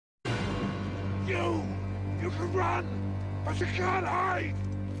You can run, but you can't hide.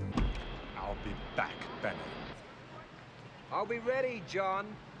 I'll be back, Benny. I'll be ready, John.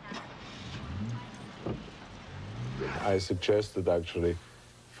 I suggested actually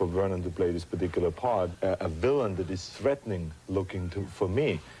for Vernon to play this particular part, a villain that is threatening looking for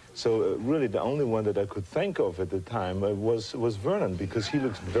me. So really the only one that I could think of at the time was Vernon, because he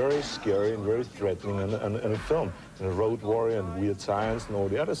looks very scary and very threatening in a film, in a Road Warrior and Weird Science and all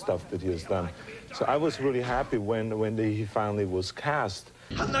the other stuff that he has done. So I was really happy when he finally was cast.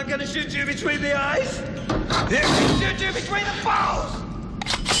 I'm not gonna shoot you between the eyes. I'm gonna shoot you between the balls.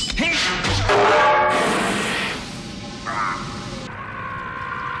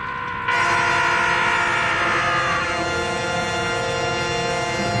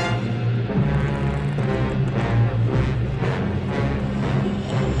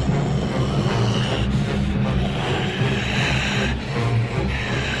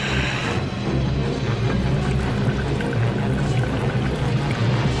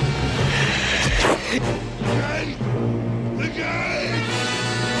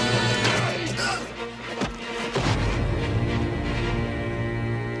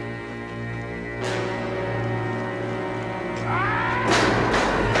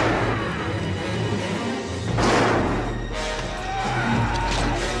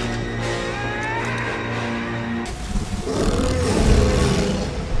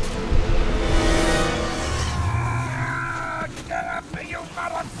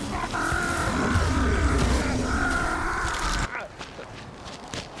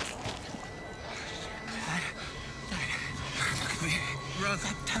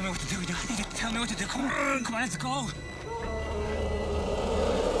 Tell me what to do. Tell me what to do. Come on, let's go.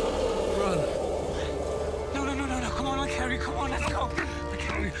 Run. No. Come on, I'll carry you. Come on, let's go.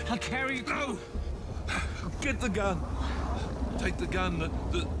 I'll carry you. Go. Get the gun. Take the gun.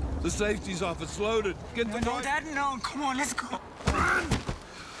 The safety's off. It's loaded. Get the No, Dad, no. Come on, let's go. Run.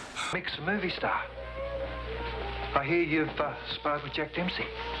 Mick's a movie star. I hear you've sparred with Jack Dempsey.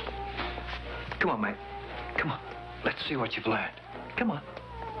 Come on, mate. Come on. Let's see what you've learned. Come on.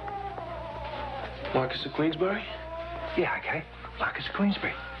 Marcus of Queensbury? Yeah, okay. Marcus of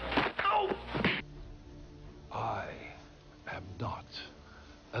Queensbury. Oh! I am not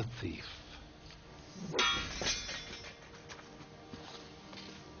a thief.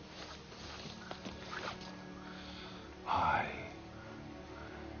 I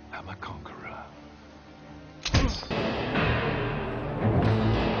am a conqueror.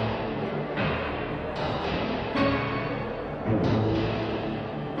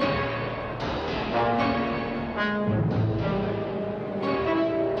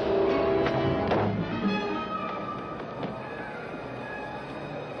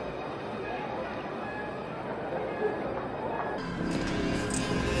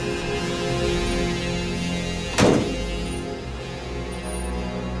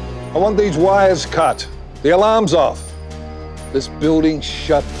 I want these wires cut, the alarms off. This building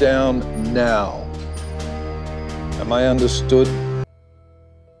shut down now. Am I understood?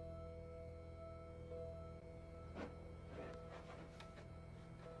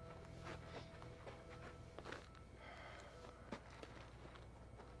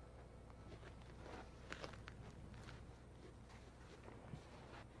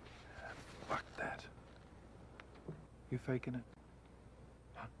 Fuck that. You faking it?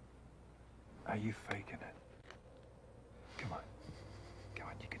 Are you faking it? Come on. Come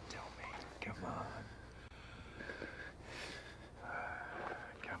on, you can tell me. Come on.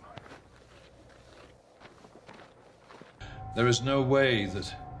 Come on. There is no way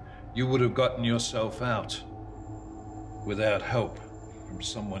that you would have gotten yourself out without help from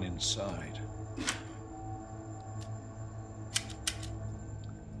someone inside.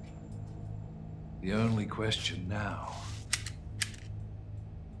 The only question now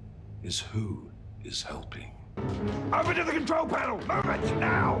is who is helping. Over to the control panel! Move it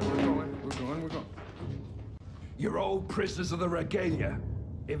now! We're going. You're all prisoners of the regalia.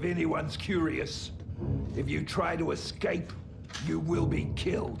 If anyone's curious, if you try to escape, you will be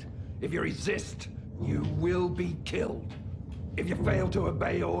killed. If you resist, you will be killed. If you fail to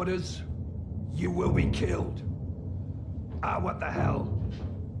obey orders, you will be killed. Ah, what the hell?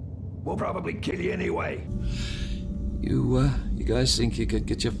 We'll probably kill you anyway. You guys think you could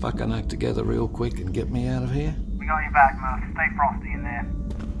get your fucking act together real quick and get me out of here? We got your back, Murph. Stay frosty in there.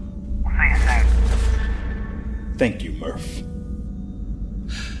 We'll see you soon. Thank you, Murph.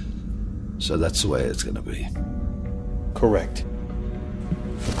 So that's the way it's gonna be. Correct.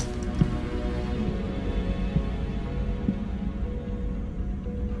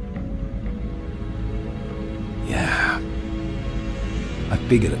 Yeah. I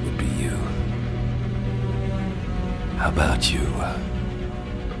figured it would be you. How about you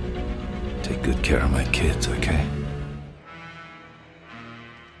take good care of my kids, okay?